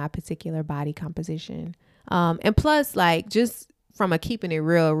me in my particular body composition. And plus, like, just from a keeping it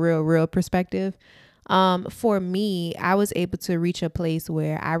real perspective, for me, I was able to reach a place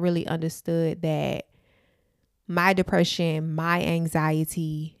where I really understood that my depression, my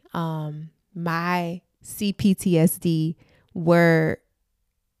anxiety, my CPTSD were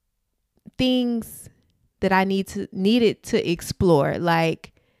things that I needed to explore.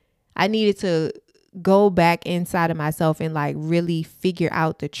 Like, I needed to go back inside of myself and like really figure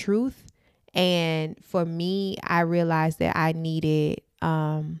out the truth. And for me, I realized that I needed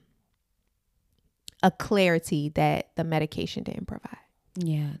a clarity that the medication didn't provide.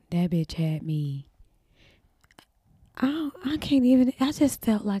 Yeah, that bitch had me. I can't even. I just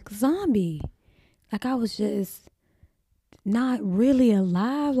felt like a zombie. Like I was just not really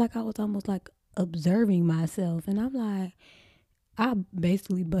alive. Like I was almost like observing myself. And I'm like, I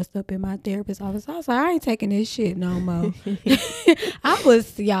basically bust up in my therapist's office. I was like, I ain't taking this shit no more.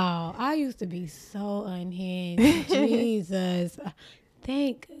 I used to be so unhinged. Jesus.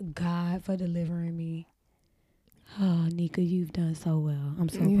 Thank God for delivering me. Oh, Nika, you've done so well. I'm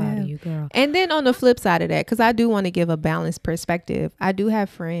so proud of you, girl. And then on the flip side of that, because I do want to give a balanced perspective, I do have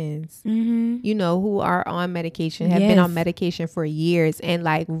friends, who are on medication, have been on medication for years, and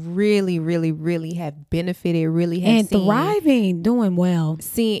like really, really, really have benefited, really have and thriving, doing well,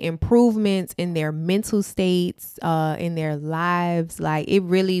 seeing improvements in their mental states, in their lives. Like, it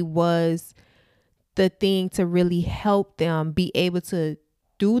really was the thing to really help them be able to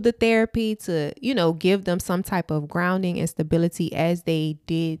do the therapy, to, give them some type of grounding and stability as they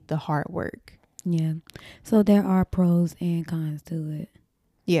did the hard work. Yeah. So there are pros and cons to it.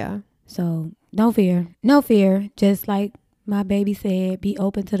 Yeah. So no fear. Just like my baby said, be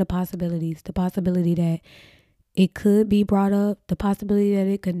open to the possibilities. The possibility that it could be brought up, the possibility that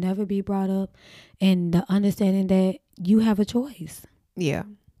it could never be brought up, and the understanding that you have a choice. Yeah.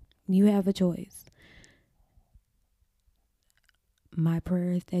 You have a choice. My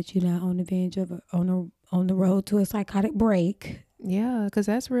prayer is that you're not on the verge of on the road to a psychotic break. Yeah, because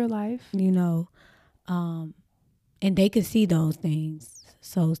that's real life. And they can see those things.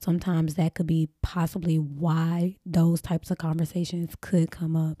 So sometimes that could be possibly why those types of conversations could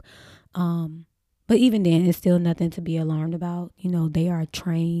come up. But even then, it's still nothing to be alarmed about. They are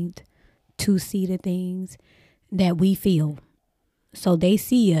trained to see the things that we feel. So they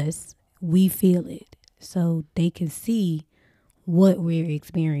see us, we feel it. So they can see what we're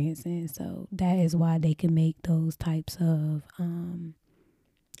experiencing. So that is why they can make those types of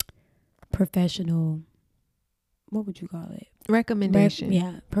professional, what would you call it?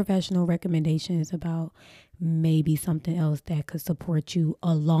 Recommendation. Professional recommendations about maybe something else that could support you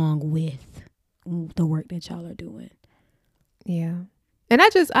along with the work that y'all are doing. Yeah. And I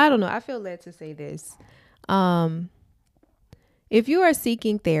don't know, I feel led to say this. If you are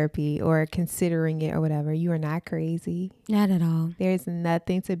seeking therapy or considering it or whatever, you are not crazy. Not at all. There's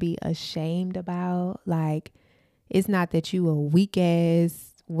nothing to be ashamed about. Like, it's not that you a weak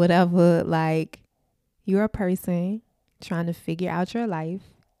ass, whatever. Like, you're a person trying to figure out your life,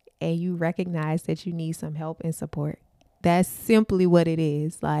 and you recognize that you need some help and support. That's simply what it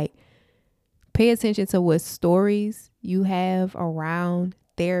is. Like, pay attention to what stories you have around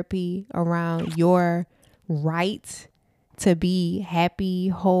therapy, around your right to be happy,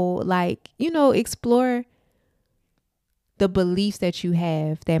 whole. Like, explore the beliefs that you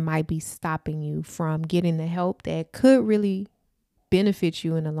have that might be stopping you from getting the help that could really benefit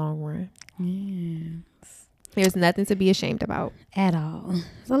you in the long run. Yes. There's nothing to be ashamed about at all.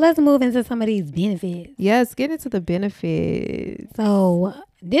 So let's move into some of these benefits. Yes, get into the benefits. So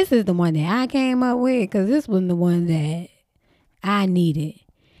this is the one that I came up with, because this was the one that I needed.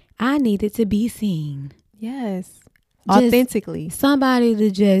 I needed to be seen. Yes. Authentically. Somebody to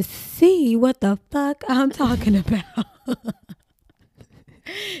just see what the fuck I'm talking about. Yeah,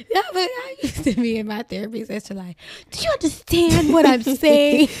 but I used to be in my therapy session like, do you understand what I'm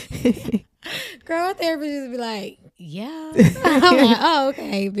saying? Girl, my therapist used to be like, yeah. I'm like, oh,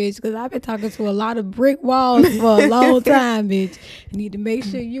 okay, bitch, because I've been talking to a lot of brick walls for a long time, bitch. You need to make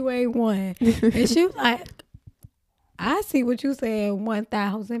sure you ain't one. And she was like, I see what you saying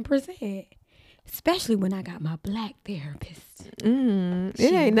 1,000%. Especially when I got my black therapist. It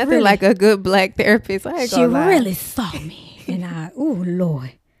ain't nothing really, like a good black therapist. I ain't she gonna lie. Really saw me. And oh,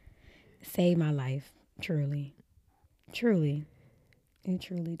 Lord. Saved my life. Truly. Truly. It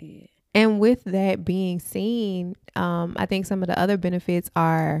truly did. And with that being seen, I think some of the other benefits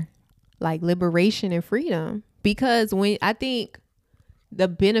are like liberation and freedom. Because when I think the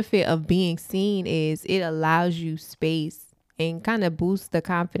benefit of being seen is it allows you space and kind of boosts the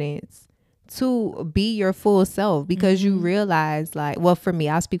confidence to be your full self, because you realize, like, well, for me,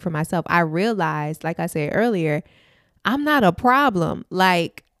 I'll speak for myself. I realized, like I said earlier, I'm not a problem.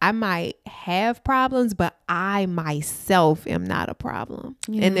 Like, I might have problems, but I myself am not a problem.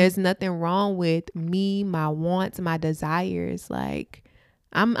 Yeah. And there's nothing wrong with me, my wants, my desires. Like,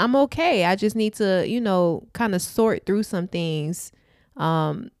 I'm okay. I just need to, kind of sort through some things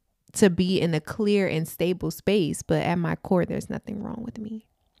to be in a clear and stable space. But at my core, there's nothing wrong with me.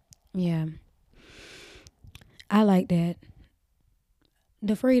 Yeah. I like that.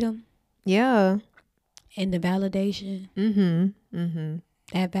 The freedom. Yeah. And the validation. Mm-hmm.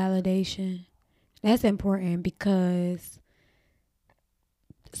 That validation. That's important, because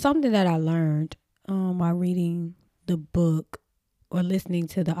something that I learned while reading the book or listening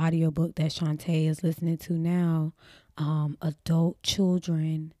to the audiobook that Shantae is listening to now, Adult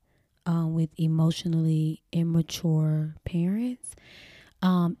Children with Emotionally Immature Parents.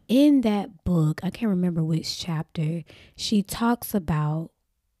 In that book, I can't remember which chapter, she talks about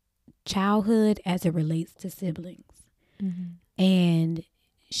childhood as it relates to siblings. Mm-hmm. And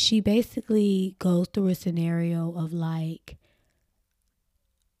she basically goes through a scenario of like,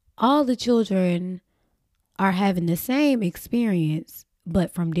 all the children are having the same experience,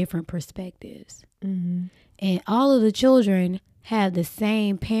 but from different perspectives. Mm-hmm. And all of the children have the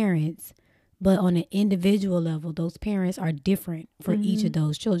same parents, but on an individual level, those parents are different for each of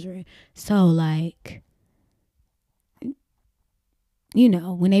those children. So like,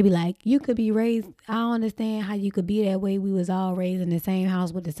 when they be like, you could be raised, I don't understand how you could be that way. We was all raised in the same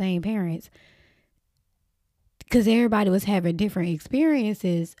house with the same parents. Because everybody was having different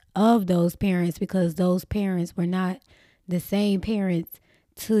experiences of those parents, because those parents were not the same parents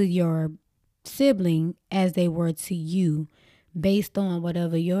to your sibling as they were to you, based on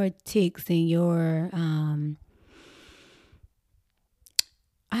whatever your tics and your,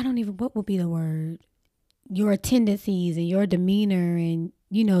 what would be the word? Your tendencies and your demeanor and,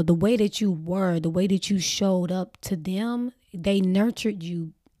 the way that you were, the way that you showed up to them, they nurtured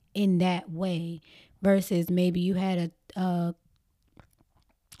you in that way, versus maybe you had a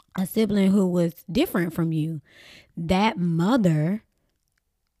sibling who was different from you. That mother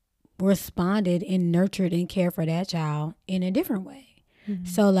responded and nurtured and cared for that child in a different way. Mm-hmm.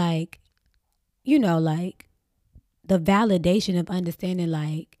 So like, like the validation of understanding,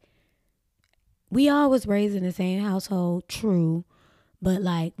 like, we all was raised in the same household, true. But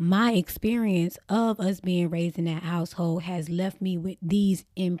like, my experience of us being raised in that household has left me with these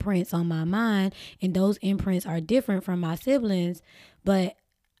imprints on my mind. And those imprints are different from my siblings. But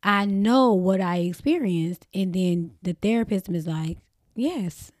I know what I experienced. And then the therapist was like,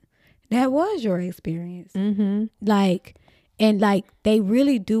 yes, that was your experience. Mm-hmm. Like, and like, they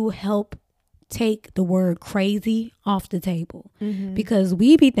really do help take the word crazy off the table. Mm-hmm. Because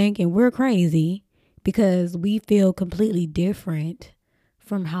we be thinking we're crazy because we feel completely different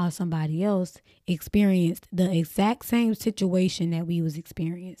from how somebody else experienced the exact same situation that we was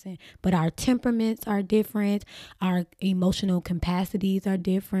experiencing. But our temperaments are different. Our emotional capacities are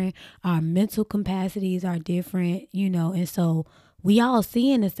different. Our mental capacities are different, and so we all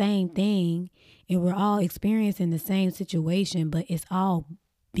seeing the same thing and we're all experiencing the same situation, but it's all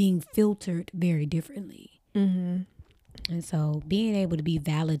being filtered very differently. Mm-hmm. And so being able to be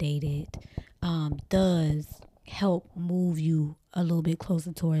validated does help move you a little bit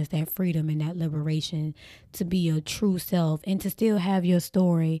closer towards that freedom and that liberation to be your true self, and to still have your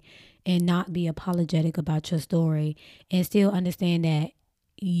story and not be apologetic about your story, and still understand that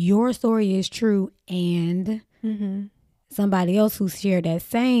your story is true, and somebody else who shared that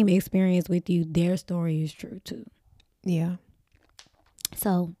same experience with you, their story is true too. Yeah.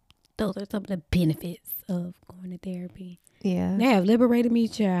 So those are some of the benefits of going to therapy. Yeah. They have liberated me,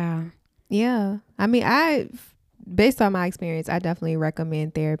 child. Yeah. I mean, based on my experience, I definitely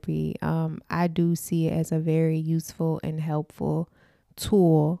recommend therapy. I do see it as a very useful and helpful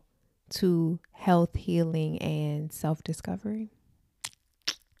tool to health, healing, and self-discovery.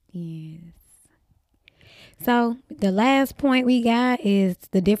 Yes. So the last point we got is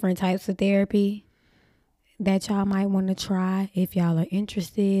the different types of therapy that y'all might want to try if y'all are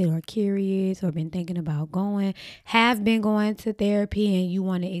interested or curious or been thinking about have been going to therapy, and you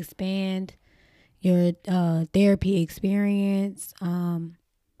want to expand your therapy experience. Got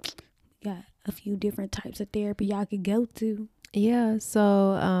a few different types of therapy y'all could go to. Yeah.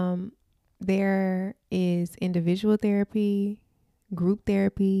 So there is individual therapy, group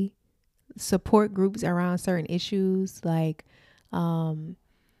therapy, support groups around certain issues. Like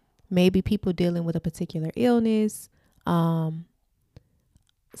maybe people dealing with a particular illness,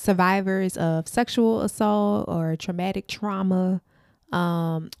 survivors of sexual assault or traumatic trauma,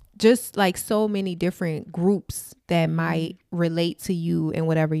 just like so many different groups that might relate to you and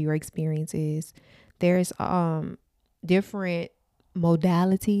whatever your experience is. There's different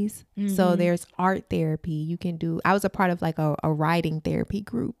modalities. So there's art therapy you can do. I was a part of like a writing therapy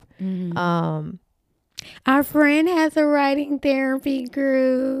group. Our friend has a writing therapy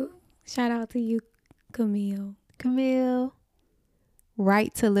group. Shout out to you, Camille.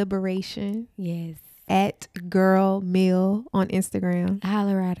 Right to Liberation. Yes. At Girl Mill on Instagram.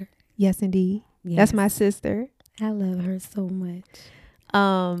 Holler at her. Yes, indeed. Yes. That's my sister. I love her so much.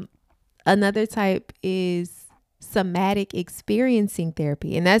 Another type is somatic experiencing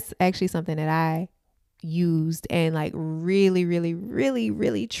therapy. And that's actually something that I used and like really, really, really,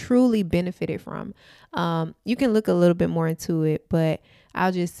 really, truly benefited from. You can look a little bit more into it, but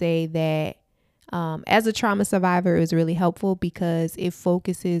I'll just say that as a trauma survivor, it was really helpful because it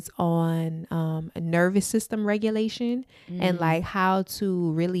focuses on nervous system regulation and like how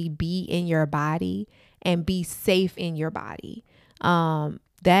to really be in your body and be safe in your body.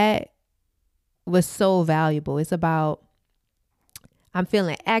 That was so valuable. It's about, I'm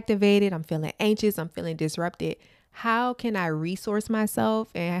feeling activated, I'm feeling anxious, I'm feeling disrupted. How can I resource myself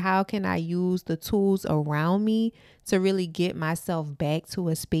and how can I use the tools around me to really get myself back to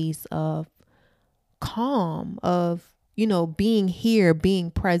a space of calm, of, you know, being here, being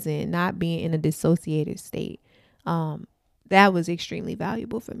present, not being in a dissociated state. That was extremely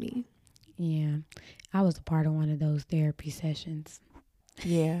valuable for me. Yeah. I was a part of one of those therapy sessions.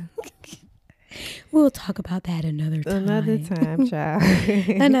 Yeah. We'll talk about that another time, child.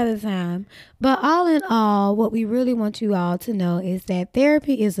 Another time. But all in all, what we really want you all to know is that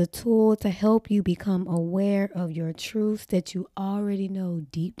therapy is a tool to help you become aware of your truths that you already know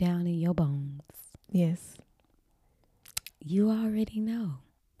deep down in your bones. Yes. You already know.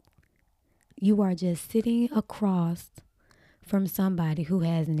 You are just sitting across from somebody who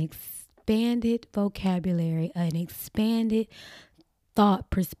has an expanded vocabulary, an expanded thought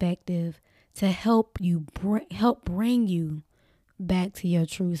perspective to help you bring you back to your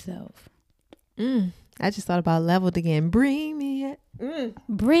true self. I just thought about leveled again. Bring me in.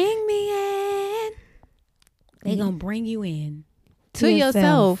 Bring me in. They gonna bring you in to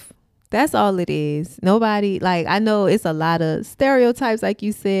yourself. That's all it is. Nobody, like, I know it's a lot of stereotypes, like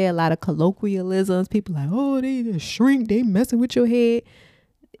you said, a lot of colloquialisms. People like, oh, they just shrink, they messing with your head.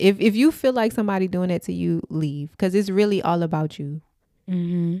 If you feel like somebody doing that to you, leave, because it's really all about you.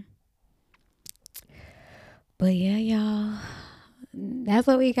 But yeah, y'all, that's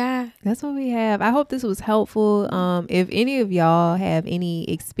what we got. That's what we have. I hope this was helpful. If any of y'all have any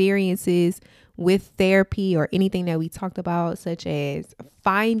experiences with therapy or anything that we talked about, such as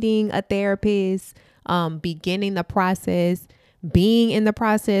finding a therapist, beginning the process, being in the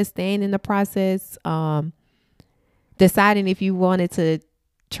process, staying in the process, deciding if you wanted to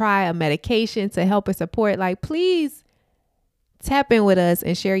try a medication to help or support, like, please tap in with us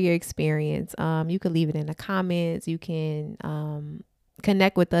and share your experience. You can leave it in the comments. You can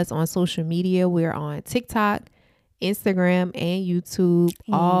connect with us on social media. We're on TikTok, Instagram, and YouTube,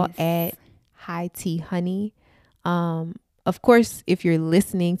 all at High Tea Honey. Of course, if you're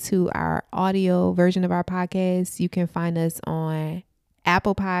listening to our audio version of our podcast, you can find us on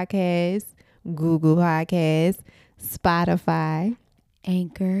Apple Podcasts, Google Podcasts, Spotify,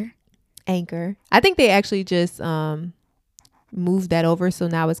 Anchor. I think they actually just moved that over, so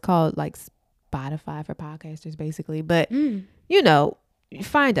now it's called like Spotify for podcasters, basically. But you know,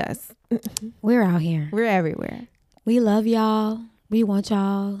 find us. We're out here. We're everywhere. We love y'all. We want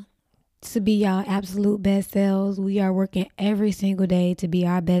y'all to be y'all absolute best selves. We are working every single day to be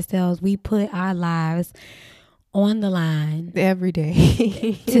our best selves. We put our lives on the line every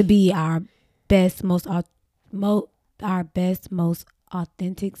day to be our best, most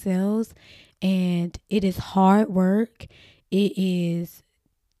authentic selves. And it is hard work. It is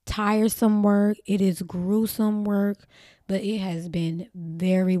tiresome work. It is gruesome work, but it has been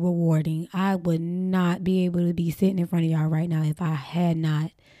very rewarding. I would not be able to be sitting in front of y'all right now if I had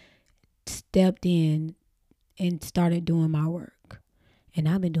not stepped in and started doing my work. And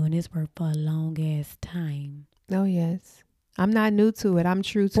I've been doing this work for a long ass time. Oh, yes. I'm not new to it. I'm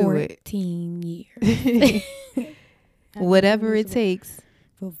true to 14 years. Whatever it takes.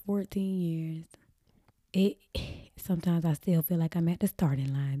 For 14 years. Sometimes I still feel like I'm at the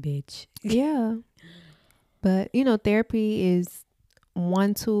starting line, bitch. Yeah. But, you know, therapy is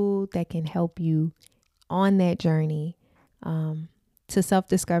one tool that can help you on that journey to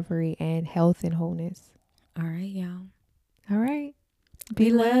self-discovery and health and wholeness. All right, y'all. All right.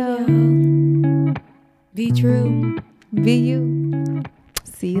 Be well. Y'all. Be true. Be you.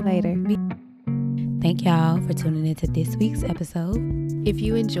 See you later. Thank y'all for tuning into this week's episode. If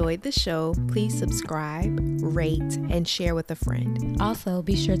you enjoyed the show, please subscribe, rate, and share with a friend. Also,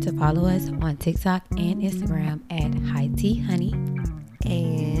 be sure to follow us on TikTok and Instagram at High Tea Honey.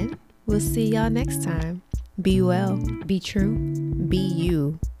 And we'll see y'all next time. Be well. Be true. Be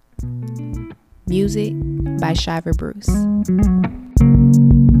you. Music by Shiver Bruce.